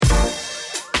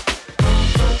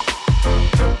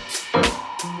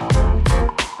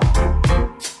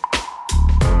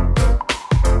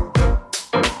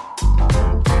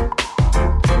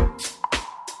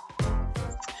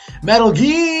Metal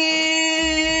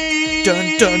Gear!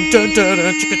 Dun dun dun dun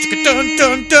dun chicka chicka dun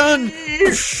dun dun.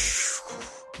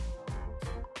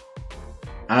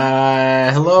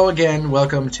 Hello again.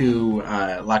 Welcome to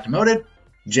Locked and Moted.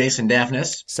 Jason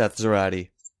Daphnis. Seth Zarati.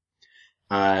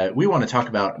 We want to talk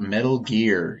about Metal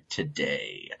Gear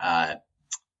today.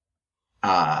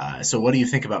 So what do you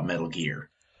think about Metal Gear?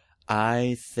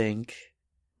 I think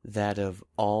that of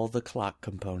all the clock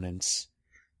components,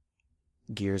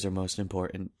 gears are most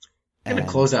important. I'm going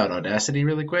to close out Audacity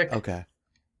really quick. Okay.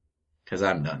 Because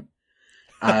I'm done.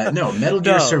 No, Metal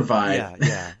Gear Survive.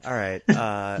 Yeah. All right.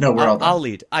 No, we're all done. I'll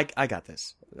lead. I got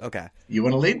this. Okay. You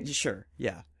want to lead? Sure.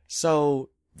 Yeah. So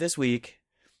this week,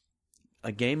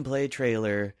 a gameplay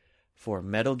trailer for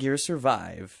Metal Gear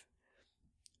Survive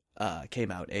came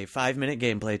out. A 5-minute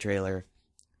gameplay trailer.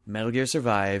 Metal Gear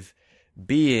Survive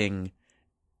being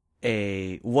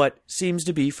what seems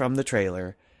to be from the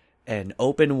trailer, an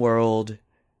open world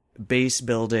base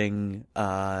building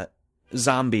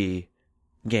zombie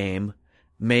game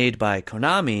made by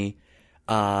Konami,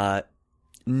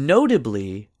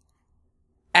 notably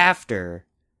after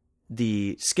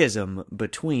the schism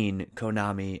between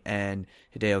Konami and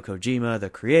Hideo Kojima, the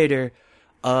creator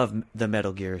of the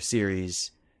Metal Gear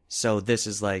series. So this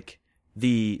is like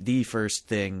the first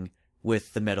thing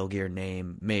with the Metal Gear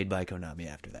name made by Konami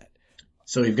after that.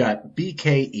 So we've got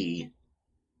BKE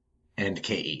and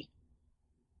KE.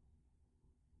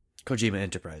 Kojima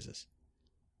Enterprises.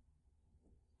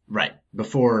 Right.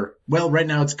 Right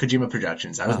now it's Kojima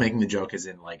Productions. I was making the joke as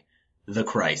in, like, the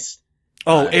Christ.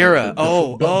 Era.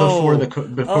 Before the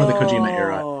Kojima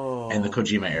era and the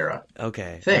Kojima era.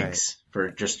 Okay. Thanks for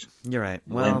just You're right.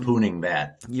 lampooning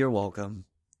that. You're welcome.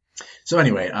 So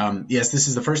anyway, yes, this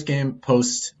is the first game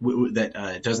post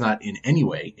that does not in any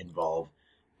way involve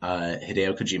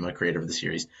Hideo Kojima, creator of the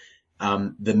series.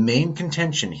 The main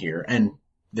contention here, and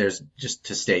there's just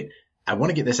to state, I want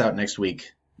to get this out next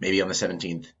week, maybe on the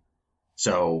 17th.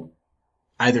 So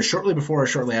either shortly before or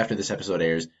shortly after this episode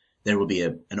airs, there will be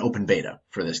an open beta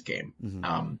for this game.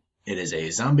 Mm-hmm. It is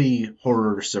a zombie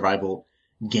horror survival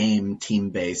game,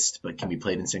 team-based, but can be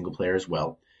played in single player as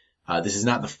well. This is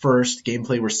not the first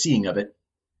gameplay we're seeing of it,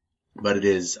 but it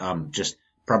is just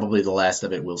probably the last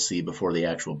of it we'll see before the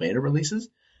actual beta releases.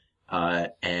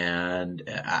 And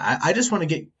I just want to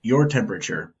get your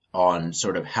temperature on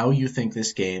sort of how you think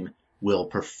this game will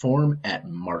perform at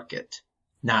market.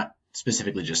 Not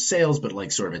specifically just sales, but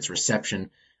like sort of its reception,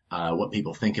 what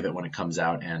people think of it when it comes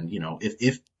out, and, you know,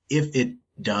 if it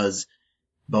does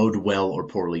bode well or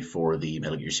poorly for the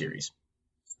Metal Gear series.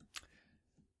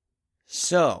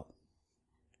 So,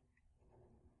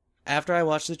 after I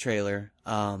watched the trailer,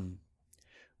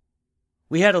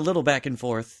 we had a little back and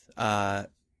forth,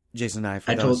 Jason and I.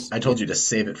 I told you to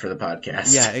save it for the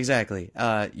podcast. Yeah, exactly.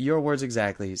 Your words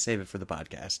exactly. Save it for the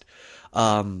podcast.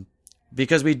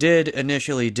 Because we did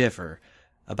initially differ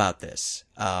about this.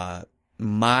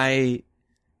 My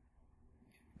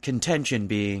contention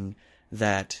being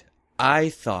that I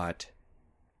thought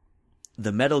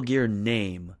the Metal Gear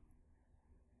name,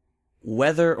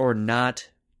 whether or not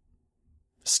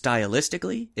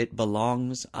stylistically it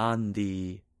belongs on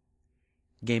the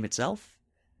game itself,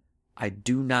 I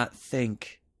do not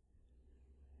think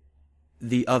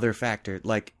the other factor,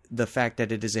 like the fact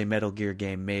that it is a Metal Gear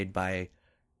game made by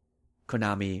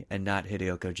Konami and not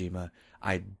Hideo Kojima,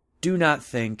 I do not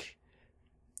think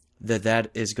that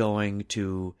is going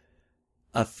to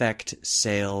affect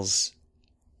sales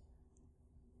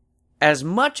as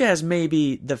much as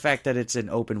maybe the fact that it's an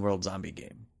open world zombie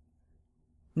game.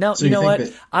 Now, so you know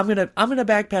what? I'm gonna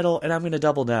backpedal and I'm gonna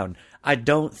double down. I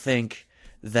don't think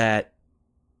that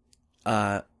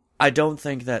the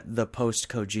post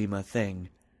Kojima thing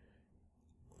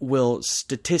will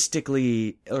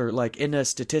statistically, or like in a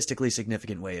statistically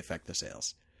significant way, affect the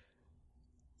sales.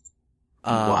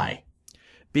 Why?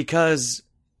 Because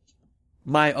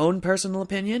my own personal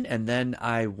opinion, and then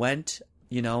I went,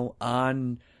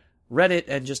 on Reddit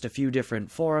and just a few different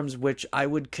forums, which I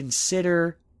would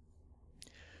consider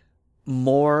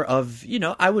more of,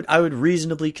 I would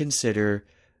reasonably consider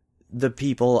the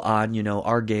people on,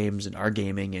 our games and our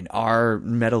gaming and our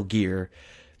Metal Gear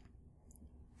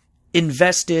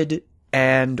invested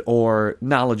and or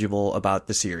knowledgeable about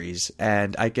the series.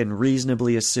 And I can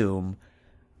reasonably assume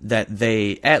that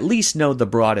they at least know the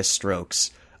broadest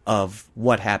strokes of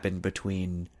what happened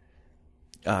between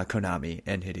Konami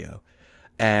and Hideo.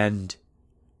 And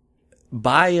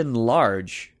by and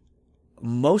large,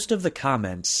 most of the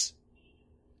comments,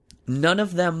 none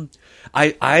of them,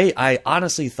 I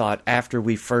honestly thought after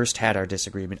we first had our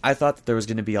disagreement, I thought that there was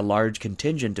going to be a large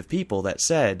contingent of people that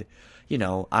said,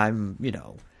 I'm,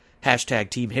 hashtag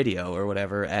Team Hideo or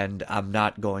whatever, and I'm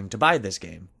not going to buy this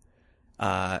game.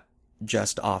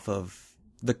 Just off of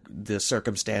the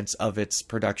circumstance of its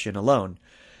production alone.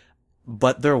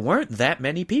 But there weren't that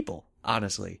many people,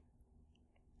 honestly.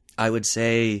 I would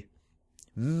say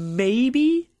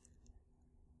maybe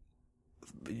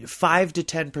 5 to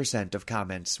 10% of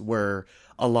comments were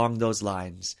along those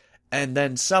lines. And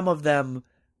then some of them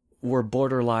were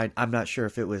borderline, I'm not sure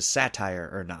if it was satire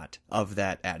or not, of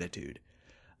that attitude.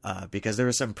 Because there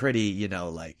was some pretty,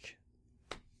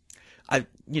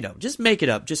 just make it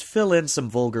up. Just fill in some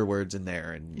vulgar words in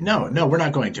there. And No, we're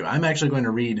not going to. I'm actually going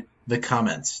to read the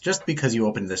comments, just because you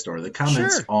opened this door. The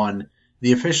comments Sure. on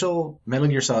the official Metal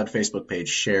Gear Solid Facebook page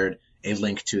shared a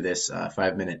link to this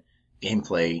 5-minute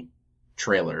gameplay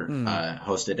trailer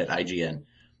hosted at IGN.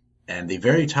 And the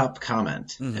very top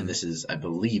comment, and this is, I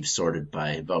believe, sorted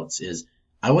by votes, is,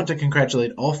 I want to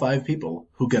congratulate all 5 people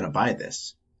who gonna buy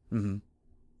this. Mm-hmm.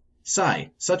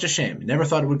 Sigh, such a shame. Never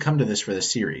thought it would come to this for the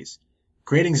series.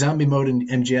 Creating zombie mode in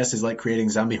MGS is like creating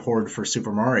zombie horde for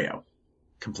Super Mario.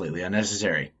 Completely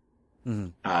unnecessary.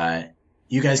 Mm-hmm.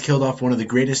 You guys killed off one of the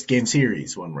greatest game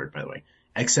series, one word, by the way,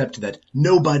 except that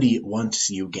nobody wants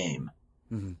you game.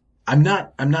 Mm-hmm. I'm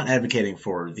not advocating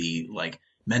for the,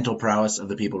 mental prowess of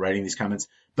the people writing these comments,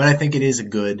 but I think it is a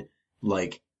good,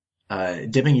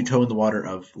 dipping your toe in the water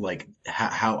of,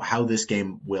 how this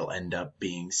game will end up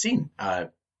being seen.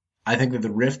 I think that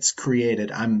the rifts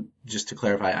created, just to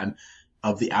clarify, I'm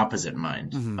of the opposite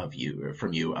mind of you, or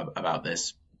from you about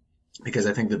this, because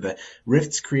I think that the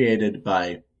rifts created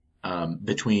by,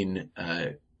 between,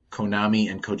 Konami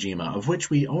and Kojima, of which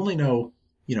we only know,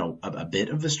 a bit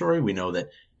of the story. We know that,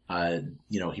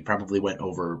 he probably went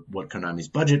over what Konami's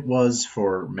budget was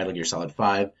for Metal Gear Solid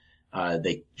 5.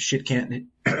 They shit-canned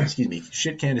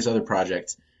his other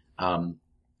projects, and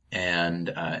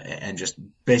just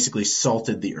basically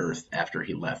salted the earth after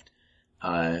he left.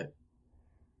 And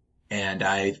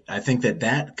I think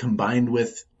that combined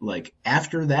with,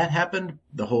 after that happened,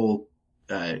 the whole,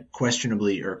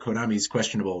 Konami's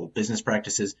questionable business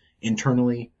practices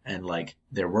internally and,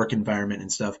 their work environment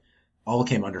and stuff all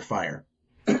came under fire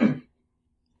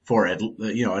for,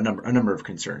 a number of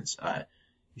concerns,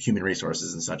 human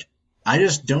resources and such. I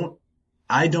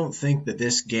don't think that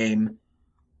this game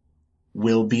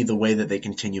will be the way that they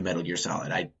continue Metal Gear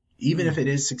Solid. Even if it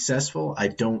is successful, I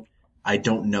don't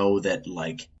know that,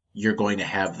 you're going to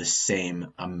have the same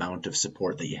amount of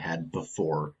support that you had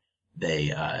before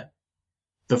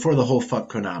before the whole fuck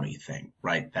Konami thing,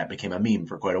 right? That became a meme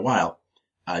for quite a while,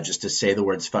 just to say the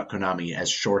words fuck Konami as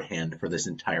shorthand for this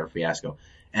entire fiasco.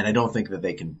 And I don't think that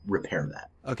they can repair that.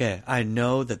 Okay, I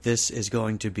know that this is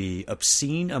going to be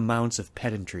obscene amounts of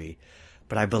pedantry,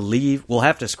 but I believe we'll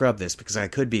have to scrub this because I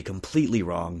could be completely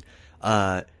wrong.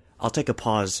 I'll take a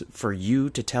pause for you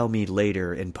to tell me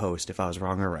later in post if I was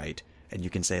wrong or right. And you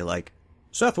can say,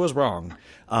 Seth was wrong.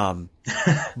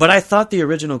 But I thought the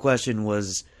original question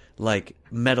was,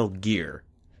 Metal Gear,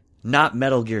 not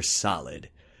Metal Gear Solid.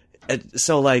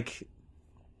 So, what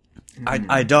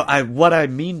I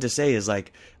mean to say is,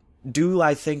 do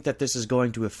I think that this is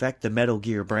going to affect the Metal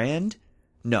Gear brand?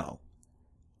 No.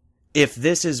 If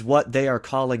this is what they are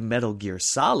calling Metal Gear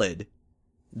Solid,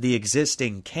 the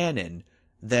existing canon,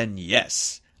 then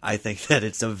yes, I think that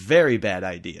it's a very bad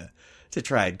idea to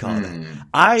try and call that.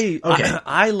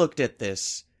 I looked at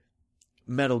this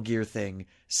Metal Gear thing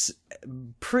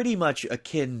pretty much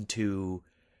akin to,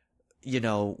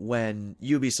 when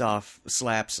Ubisoft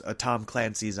slaps a Tom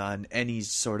Clancy's on any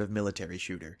sort of military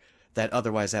shooter that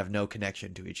otherwise have no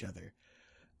connection to each other.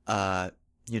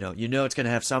 It's going to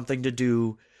have something to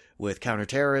do with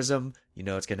counterterrorism.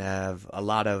 It's going to have a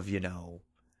lot of,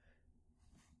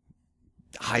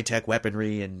 high-tech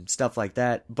weaponry and stuff like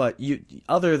that. But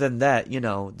other than that,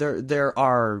 there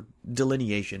are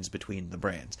delineations between the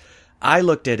brands. I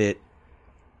looked at it,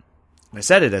 I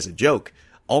said it as a joke,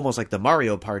 almost like the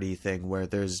Mario Party thing, where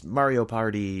there's Mario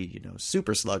Party,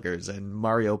 Super Sluggers, and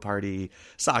Mario Party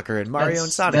Soccer, and Mario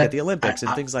and Sonic at the Olympics,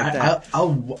 and things like that.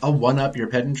 I'll one-up your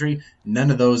pedantry.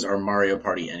 None of those are Mario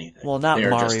Party anything. Well, not They're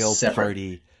Mario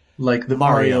Party. Like the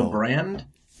Mario brand,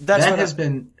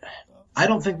 been... I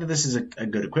don't think that this is a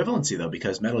good equivalency, though,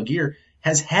 because Metal Gear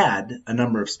has had a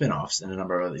number of spin-offs and a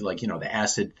number of, the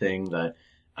Acid thing,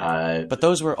 But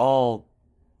those were all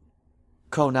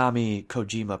Konami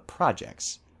Kojima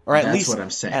projects. Or at least what I'm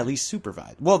saying. At least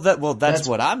supervised. That's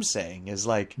what I'm saying is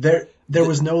there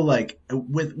was no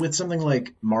with something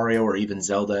like Mario or even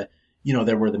Zelda,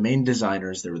 there were the main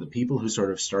designers, there were the people who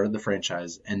sort of started the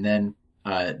franchise, and then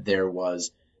there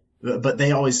was, but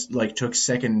they always took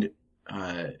second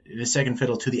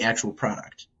fiddle to the actual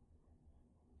product.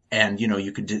 and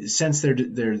you could sense their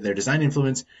design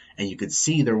influence, and you could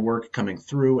see their work coming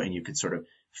through, and you could sort of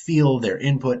feel their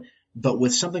input. But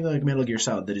with something like Metal Gear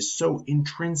Solid that is so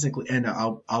intrinsically, and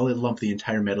I'll lump the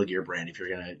entire Metal Gear brand if you're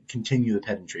going to continue the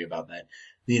pedantry about that.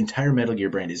 The entire Metal Gear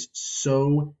brand is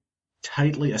so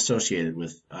tightly associated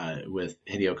with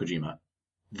Hideo Kojima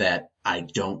that I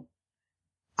don't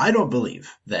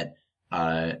believe that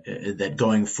that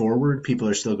going forward people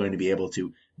are still going to be able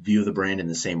to view the brand in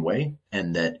the same way,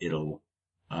 and that it'll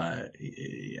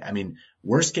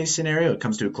worst case scenario, it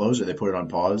comes to a close or they put it on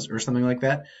pause or something like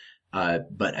that.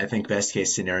 But I think best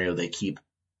case scenario, they keep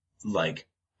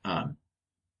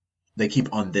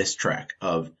on this track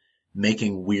of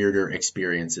making weirder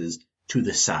experiences to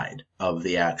the side of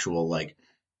the actual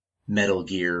Metal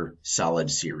Gear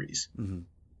Solid series. Mm-hmm.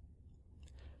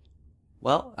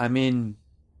 Well, I mean,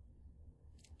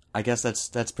 I guess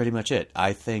that's pretty much it.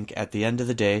 I think at the end of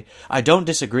the day, I don't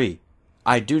disagree.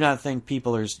 I do not think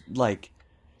people are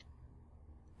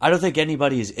I don't think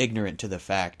anybody is ignorant to the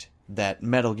fact that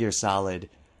Metal Gear Solid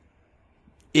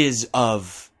is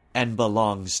of and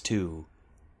belongs to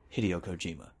Hideo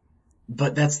Kojima.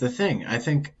 But that's the thing. I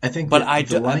think. But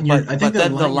the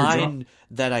line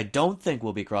that I don't think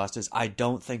will be crossed is I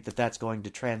don't think that that's going to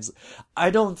translate. I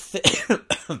don't think.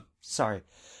 Sorry.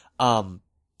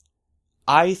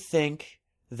 I think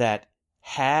that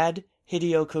had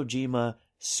Hideo Kojima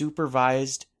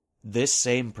supervised this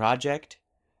same project,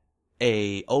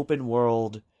 a open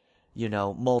world,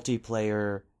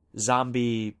 multiplayer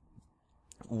zombie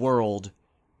world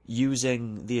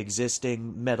using the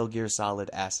existing Metal Gear Solid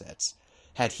assets,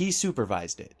 had he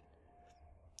supervised it,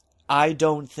 I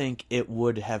don't think it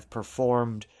would have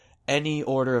performed any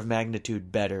order of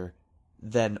magnitude better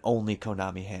than only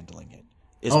Konami handling it.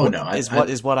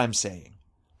 Is what I'm saying.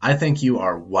 I think you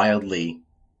are wildly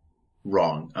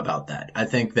wrong about that. I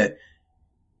think that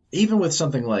even with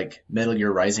something like Metal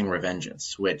Gear Rising: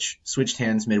 Revengeance, which switched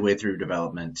hands midway through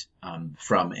development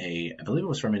from I believe it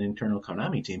was from an internal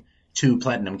Konami team to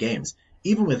Platinum Games,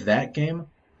 even with that game,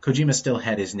 Kojima still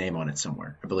had his name on it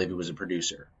somewhere. I believe he was a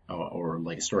producer or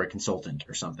like a story consultant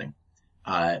or something.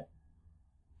 Not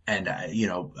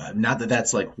that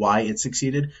that's why it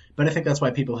succeeded, but I think that's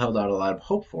why people held out a lot of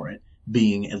hope for it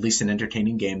being at least an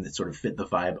entertaining game that sort of fit the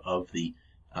vibe of the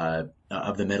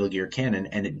Metal Gear canon,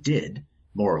 and it did,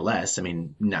 more or less. I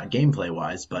mean, not gameplay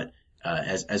wise, but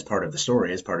as part of the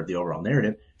story, as part of the overall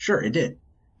narrative, sure, it did.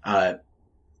 I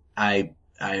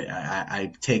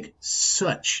take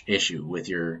such issue with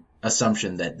your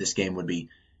assumption that this game would be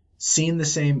seen the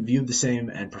same, viewed the same,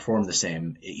 and performed the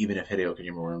same, even if Hideo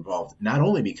Kojima were involved. Not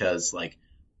only because,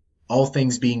 all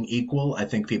things being equal, I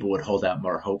think people would hold out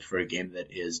more hope for a game that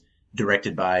is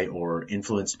directed by or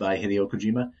influenced by Hideo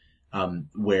Kojima,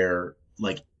 where,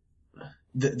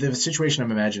 the situation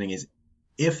I'm imagining is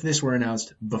if this were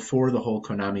announced before the whole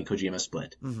Konami-Kojima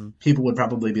split, mm-hmm. people would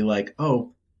probably be like,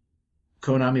 oh,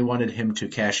 Konami wanted him to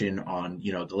cash in on,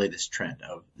 the latest trend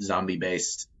of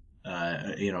zombie-based,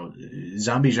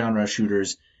 zombie genre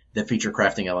shooters that feature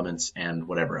crafting elements and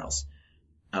whatever else.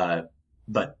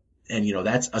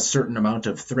 That's a certain amount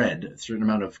of thread, a certain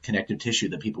amount of connective tissue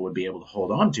that people would be able to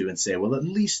hold on to and say, well, at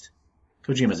least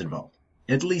Kojima's involved.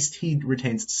 At least he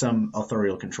retains some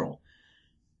authorial control.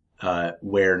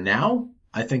 Where now,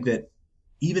 I think that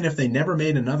even if they never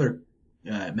made another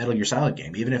Metal Gear Solid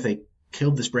game, even if they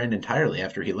killed this brand entirely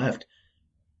after he left,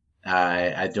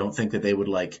 I don't think that they would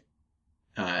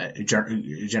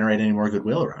generate any more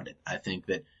goodwill around it. I think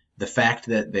that the fact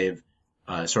that they've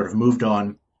sort of moved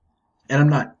on, and I'm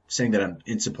not saying that I'm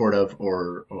in support of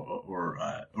or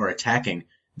attacking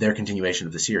their continuation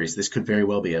of the series. This could very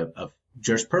well be a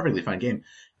just perfectly fine game.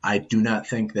 I do not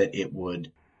think that it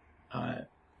would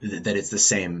that it's the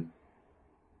same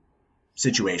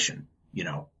situation,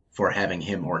 for having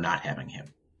him or not having him.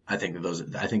 I think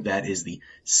that is the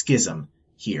schism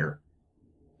here.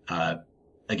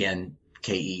 Again,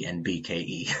 KE and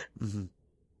BKE. Mm-hmm.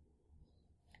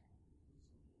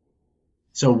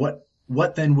 So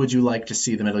what then would you like to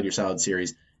see the Metal Gear Solid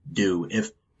series do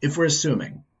if we're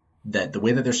assuming that the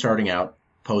way that they're starting out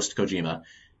post Kojima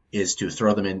is to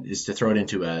throw it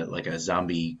into a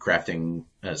zombie crafting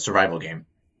survival game?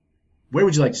 Where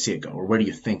would you like to see it go, or where do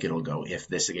you think it'll go if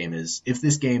this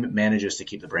game manages to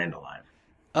keep the brand alive?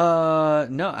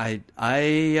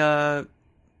 No,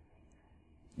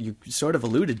 you sort of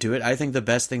alluded to it. I think the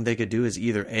best thing they could do is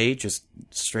either A, just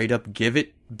straight up give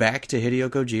it back to Hideo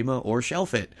Kojima, or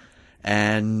shelf it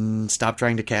and stop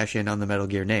trying to cash in on the Metal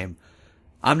Gear name.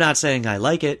 I'm not saying I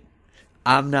like it.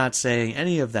 I'm not saying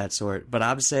any of that sort, but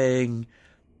I'm saying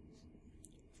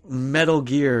Metal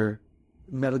Gear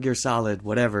Solid,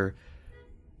 whatever,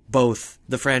 both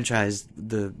the franchise,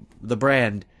 the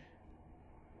brand,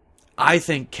 I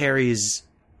think carries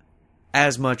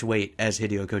as much weight as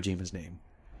Hideo Kojima's name.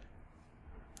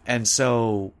 And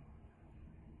so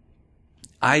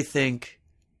I think,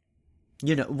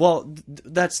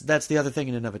 that's the other thing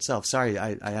in and of itself. Sorry,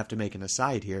 I have to make an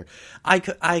aside here.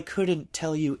 I couldn't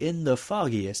tell you in the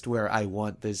foggiest where I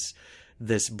want this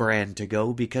brand to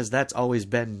go, because that's always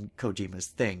been Kojima's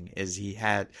thing.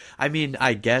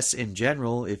 I guess in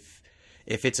general, if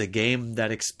it's a game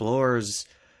that explores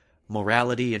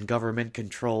morality and government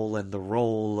control and the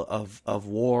role of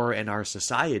war in our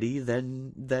society,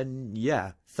 then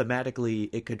yeah, thematically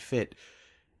it could fit.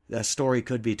 A story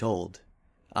could be told.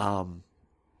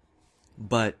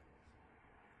 But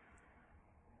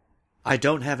I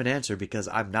don't have an answer because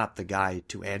I'm not the guy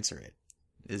to answer it.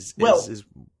 Is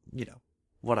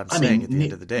what I'm saying at the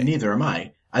end of the day. Neither am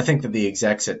I. I think that the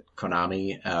execs at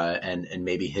Konami and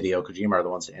maybe Hideo Kojima are the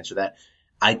ones to answer that.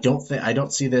 I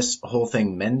don't see this whole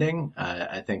thing mending.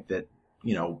 I think that,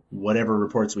 whatever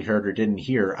reports we heard or didn't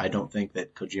hear, I don't think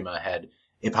that Kojima had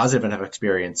a positive enough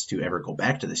experience to ever go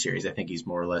back to the series. I think he's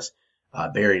more or less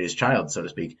buried his child, so to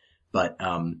speak. But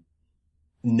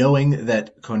knowing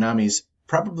that Konami's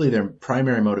probably their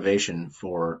primary motivation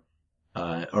for,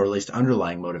 or at least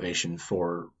underlying motivation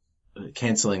for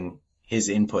canceling his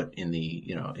input in the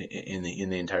in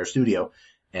the entire studio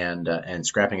and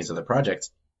scrapping his other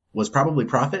projects was probably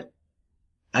profit.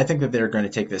 I think that they're going to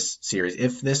take this series,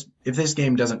 if this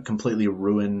game doesn't completely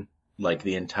ruin like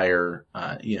the entire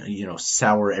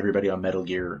sour everybody on Metal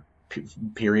Gear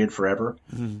period forever,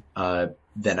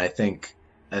 then I think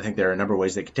there are a number of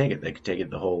ways they could take it. They could take it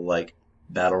the whole like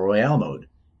battle royale mode.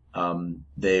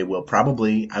 They will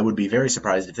probably, I would be very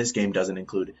surprised if this game doesn't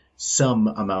include some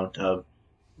amount of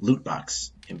loot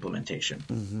box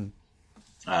implementation.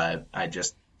 I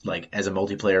just, like, as a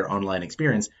multiplayer online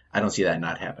experience, I don't see that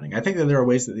not happening. I think that there are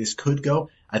ways that this could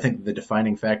go. I think the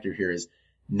defining factor here is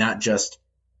not just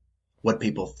what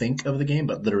people think of the game,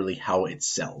 but literally how it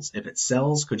sells. If it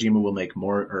sells, Kojima will make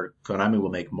more, or Konami will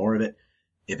make more of it.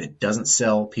 If it doesn't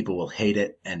sell, people will hate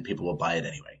it and people will buy it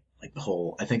anyway. Like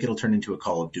I think it'll turn into a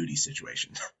Call of Duty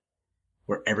situation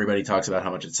where everybody talks about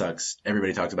how much it sucks.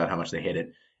 Everybody talks about how much they hate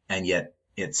it. And yet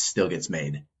it still gets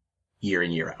made year in,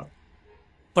 year out.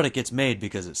 But it gets made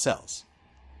because it sells.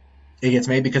 It gets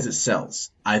made because it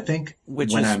sells. I think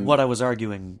what I was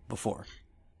arguing before.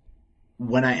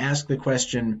 When I ask the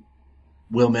question,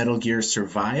 will Metal Gear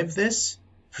survive this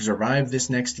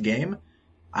next game?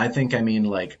 I think I mean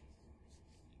like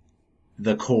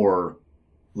the core,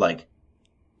 like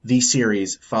the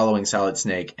series following Solid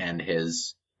Snake and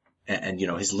his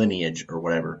lineage or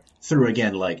whatever through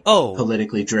again like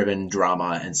politically driven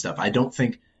drama and stuff. I don't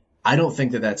think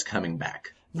that that's coming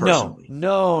back. Personally.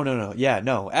 No. Yeah,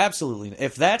 no, absolutely.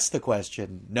 If that's the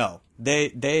question, no.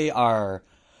 They are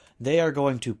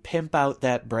going to pimp out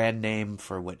that brand name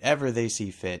for whatever they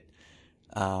see fit.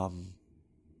 Yeah,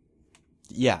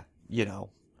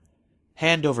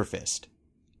 hand over fist.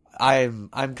 I'm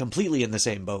completely in the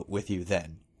same boat with you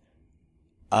then.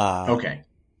 Okay.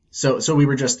 So we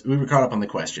were caught up on the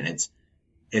question.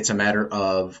 It's a matter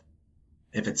of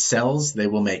if it sells, they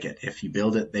will make it. If you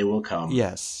build it, they will come.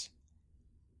 Yes.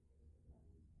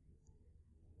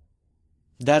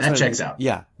 That checks out.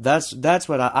 Yeah, that's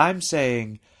what I'm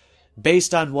saying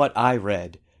based on what I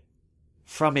read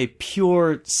from a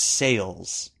pure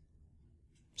sales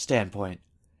standpoint.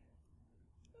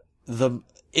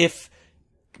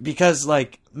 Because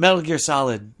like Metal Gear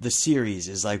Solid, the series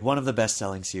is like one of the best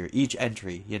selling series. Each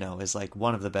entry, is like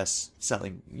one of the best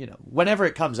selling, whenever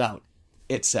it comes out,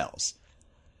 it sells.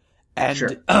 And,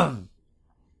 sure.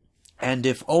 And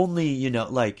if only,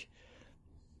 like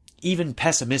even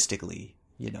pessimistically,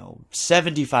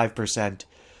 75%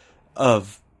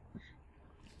 of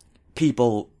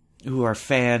people who are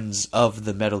fans of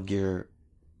the Metal Gear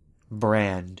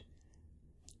brand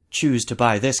choose to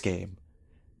buy this game.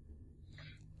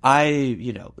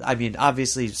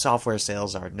 Obviously software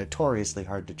sales are notoriously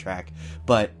hard to track,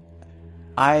 but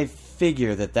I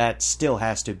figure that still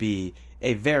has to be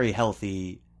a very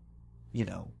healthy,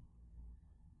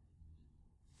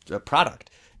 a product,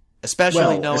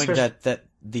 especially knowing that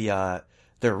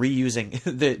they're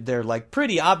reusing, they're like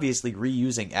pretty obviously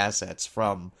reusing assets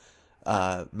from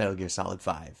Metal Gear Solid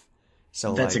 5.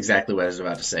 So that's exactly what I was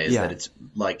about to say, is that it's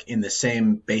like in the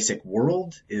same basic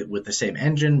world, with the same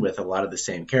engine, with a lot of the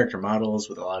same character models,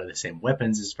 with a lot of the same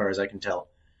weapons, as far as I can tell.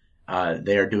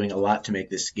 They are doing a lot to make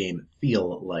this game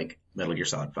feel like Metal Gear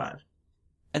Solid 5.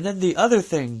 And then the other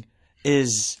thing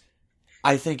is,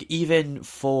 I think even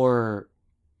for,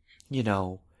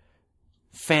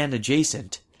 fan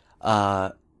adjacent,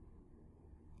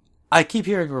 I keep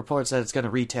hearing reports that it's going to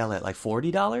retail at like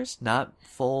 $40, not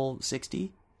full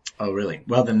 $60. Oh, really?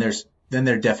 Well, then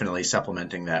they're definitely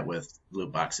supplementing that with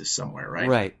loot boxes somewhere, right?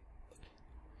 Right.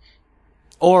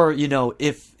 Or,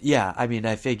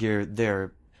 I figure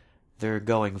they're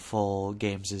going full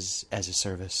games as a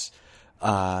service.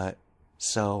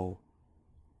 So,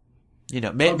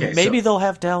 maybe they'll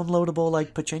have downloadable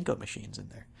like pachinko machines in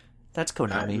there. That's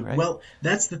Konami, right? Well,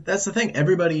 that's the thing.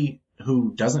 Everybody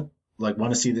who doesn't like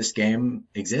want to see this game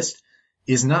exist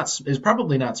is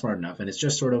probably not smart enough, and it's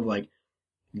just sort of like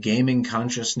gaming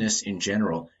consciousness in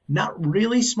general. Not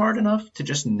really smart enough to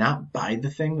just not buy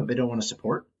the thing that they don't want to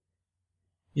support.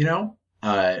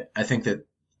 I think that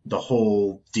the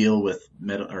whole deal with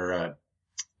that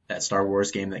Star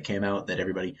Wars game that came out that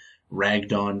everybody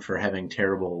ragged on for having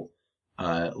terrible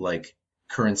like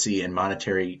currency and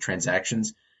monetary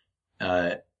transactions.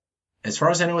 As far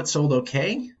as I know, it sold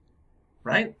okay,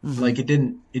 right? Mm-hmm. Like it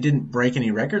didn't break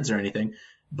any records or anything,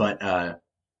 but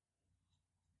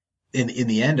in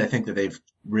the end, I think that they've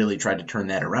really tried to turn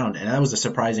that around, and that was a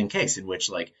surprising case in which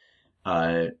like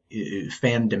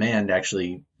fan demand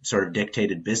actually sort of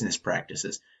dictated business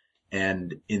practices.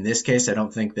 And in this case, I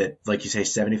don't think that, like you say,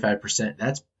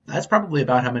 75%, that's probably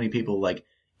about how many people, like,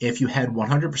 if you had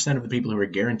 100% of the people who are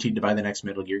guaranteed to buy the next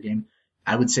Metal Gear game,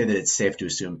 I would say that it's safe to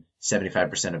assume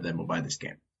 75% of them will buy this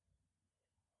game.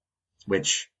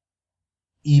 Which,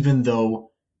 even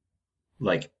though,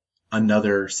 like,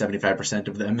 another 75%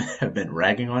 of them have been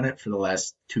ragging on it for the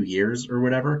last 2 years or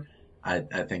whatever, I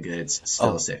think that it's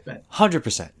still a safe bet.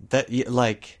 100%.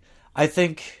 I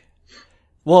think...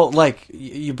 Well, like,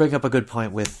 you bring up a good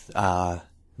point with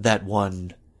that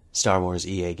one Star Wars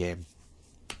EA game.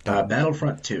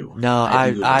 Battlefront 2. No,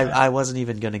 I wasn't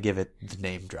even going to give it the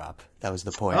name drop. That was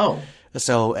the point. Oh.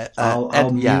 So,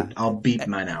 I'll beep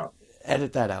mine out.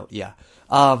 Edit that out, yeah.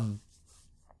 I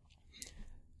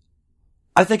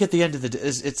think at the end of the day,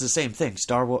 it's the same thing.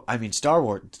 Star Wars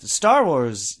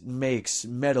makes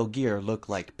Metal Gear look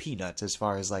like peanuts as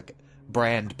far as, like,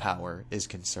 brand power is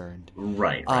concerned.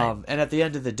 Right. And at the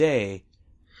end of the day,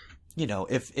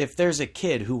 if there's a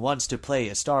kid who wants to play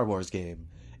a Star Wars game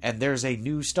and there's a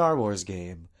new Star Wars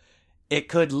game, it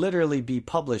could literally be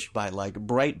published by like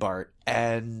Breitbart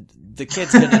and the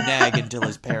kid's going to nag until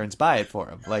his parents buy it for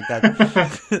him. Like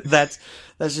that's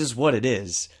just what it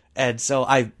is. And so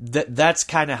that's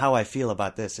kind of how I feel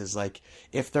about this is like,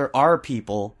 if there are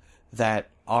people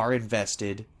that are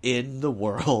invested in the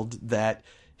world that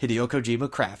Hideo Kojima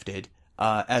crafted,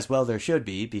 as well there should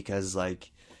be, because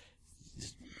like,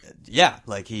 yeah,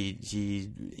 like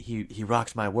he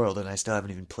rocks my world, and I still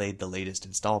haven't even played the latest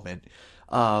installment.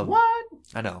 What?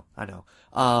 I know.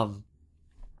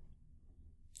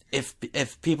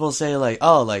 If people say like,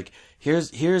 oh, like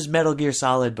here's Metal Gear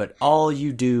Solid, but all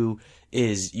you do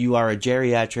is you are a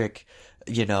geriatric,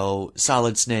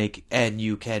 Solid Snake, and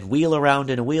you can wheel around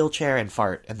in a wheelchair and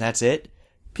fart, and that's it.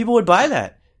 People would buy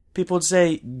that. People would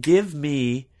say, give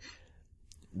me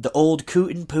the old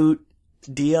Coot and Poot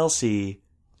DLC,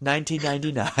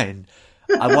 $19.99.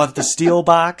 I want the steel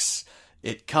box.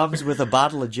 It comes with a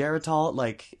bottle of Geritol.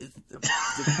 Like,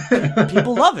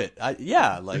 people love it.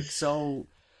 So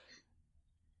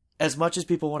as much as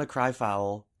people want to cry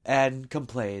foul and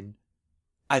complain,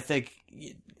 I think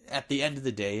at the end of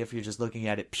the day, if you're just looking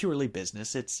at it purely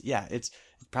business, it's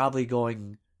probably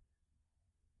going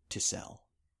to sell.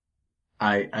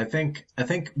 I think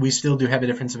we still do have a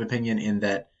difference of opinion in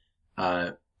that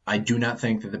I do not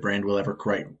think that the brand will ever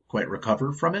quite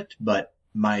recover from it. But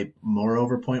my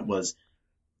moreover point was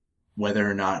whether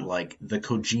or not like the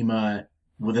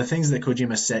things that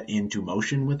Kojima set into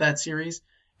motion with that series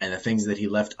and the things that he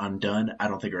left undone, I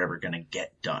don't think are ever going to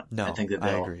get done. No, I think that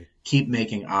they'll keep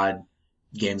making odd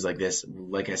games like this.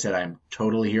 Like I said, I'm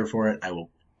totally here for it. I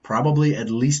will probably at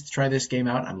least try this game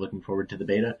out. I'm looking forward to the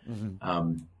beta.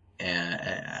 Mm-hmm.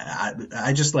 And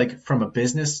I just like from a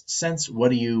business sense,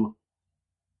 put a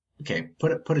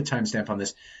timestamp on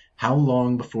this. How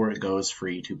long before it goes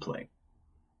free to play?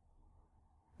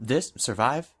 This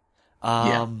Survive?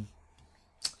 Yeah.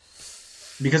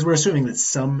 Because we're assuming that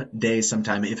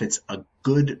sometime, if it's a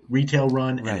good retail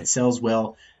run and it sells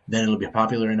well, then it'll be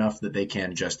popular enough that they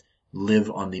can just live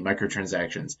on the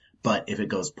microtransactions. But if it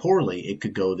goes poorly, it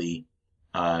could go the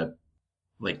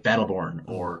like Battleborn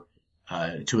or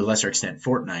to a lesser extent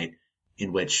Fortnite,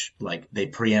 in which like they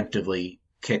preemptively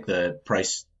kick the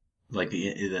price, like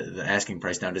the asking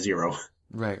price down to zero.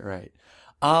 Right.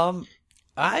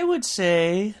 I would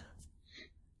say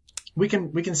we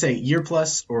can say year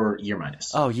plus or year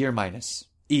minus. Oh, year minus,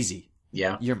 easy.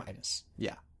 Yeah, year minus.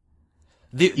 Yeah.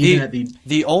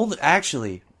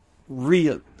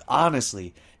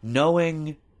 Honestly,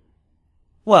 knowing,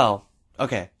 well,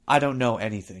 okay, I don't know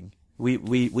anything.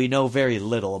 We know very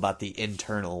little about the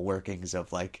internal workings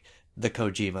of, like, the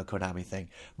Kojima Konami thing.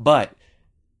 But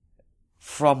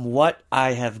from what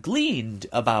I have gleaned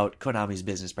about Konami's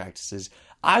business practices,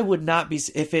 I would not be,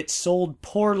 if it sold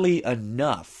poorly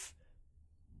enough,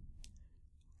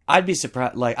 I'd be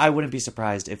surprised, like, I wouldn't be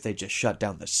surprised if they just shut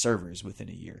down the servers within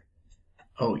a year.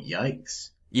 Oh, yikes.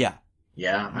 Yeah.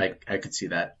 Yeah, I could see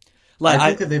that. Like, I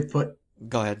think that they've put...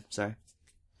 Go ahead, sorry.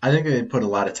 I think they put a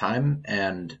lot of time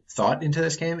and thought into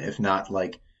this game, if not,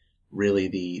 like, really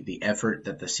the effort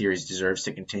that the series deserves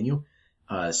to continue.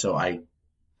 So I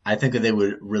think that they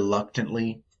would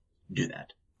reluctantly do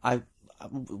that.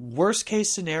 Worst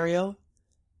case scenario,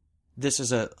 this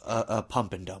is a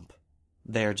pump and dump.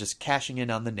 They're just cashing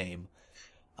in on the name.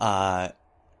 Oh,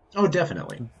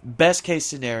 definitely. Best case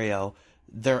scenario,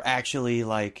 they're actually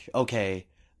like, okay,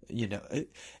 you know,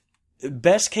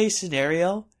 best case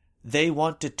scenario, they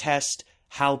want to test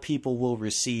how people will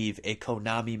receive a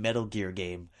Konami Metal Gear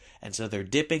game. And so they're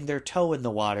dipping their toe in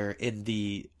the water in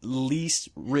the least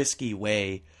risky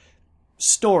way,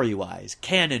 story-wise,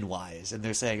 canon-wise. And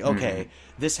they're saying, okay,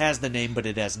 this has the name, but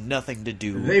it has nothing to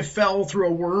do... They fell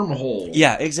through a wormhole.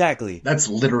 Yeah, exactly. That's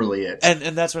literally it.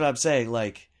 And that's what I'm saying,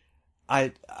 like...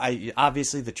 I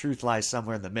obviously the truth lies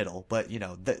somewhere in the middle, but, you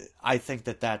know, I think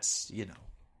that's, you know,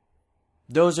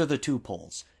 those are the two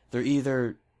poles. They're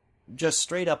either just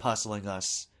straight up hustling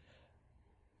us,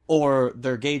 or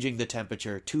they're gauging the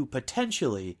temperature to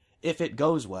potentially, if it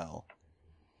goes well,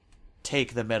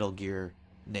 take the Metal Gear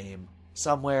name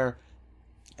somewhere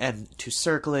and to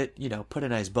circle it, you know, put a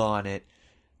nice bow on it.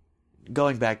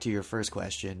 Going back to your first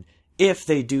question, if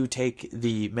they do take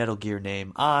the Metal Gear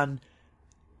name on,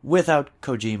 without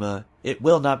Kojima, it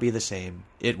will not be the same.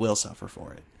 It will suffer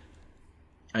for it.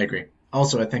 I agree.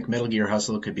 Also, I think Metal Gear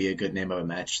Hustle could be a good name of a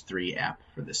Match 3 app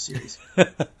for this series.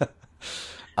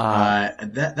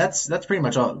 That's pretty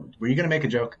much all. Were you going to make a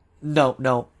joke? No.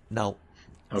 Okay.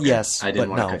 Yes, I didn't but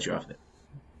want to no. cut you off.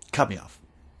 Cut me off.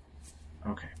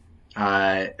 Okay.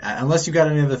 Unless you got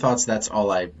any other thoughts, that's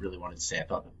all I really wanted to say. I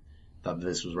thought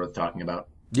this was worth talking about.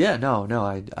 Yeah, no.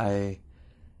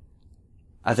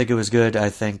 I think it was good. I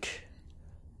think,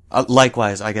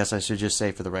 likewise, I guess I should just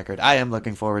say for the record, I am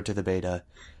looking forward to the beta.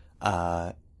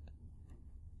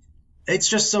 It's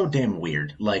just so damn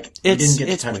weird. Like, we didn't get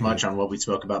to touch weird. much on what we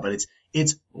spoke about, but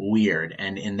it's weird.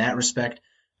 And in that respect,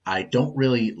 I don't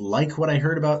really like what I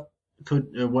heard about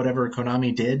whatever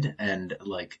Konami did, and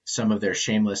like some of their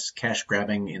shameless cash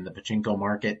grabbing in the pachinko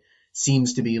market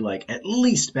seems to be like at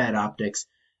least bad optics,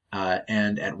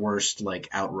 and at worst like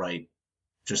outright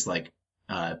just like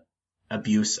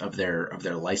abuse of their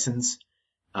license.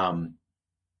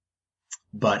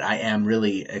 But I am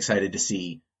really excited to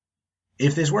see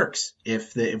if this works.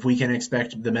 If we can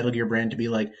expect the Metal Gear brand to be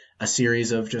like a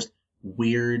series of just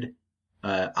weird,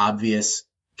 obvious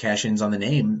cash-ins on the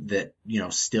name that, you know,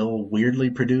 still weirdly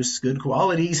produce good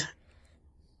qualities.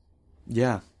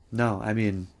 Yeah. No, I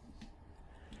mean,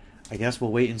 I guess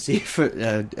we'll wait and see for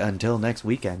until next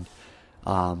weekend.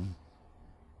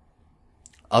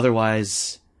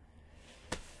 Otherwise,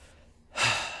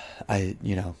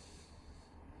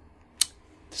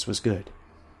 this was good.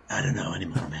 I don't know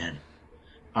anymore, man.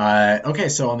 Okay,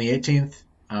 so on the 18th,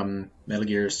 Metal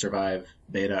Gear Survive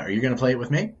beta. Are you going to play it with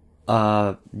me?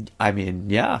 I mean,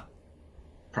 yeah.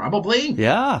 Probably?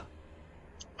 Yeah.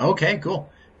 Okay, cool.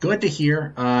 Good to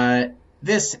hear.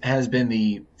 This has been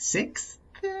the 6th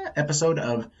episode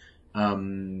of,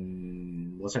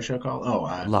 what's our show called?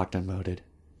 Oh, Locked and Moded.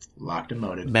 Locked and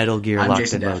Moded. Metal Gear I'm Locked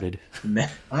Jason and Moded.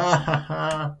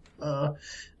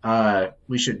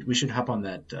 We should hop on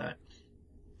that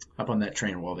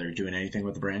train while they're doing anything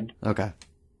with the brand. Okay.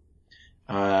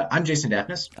 I'm Jason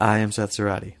Daphnis. I am Seth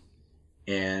Zarati.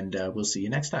 And we'll see you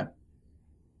next time.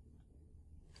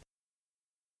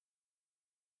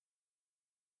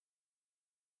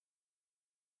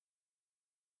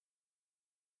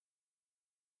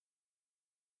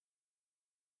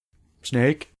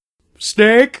 Snake?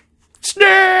 Snake?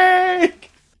 Snake!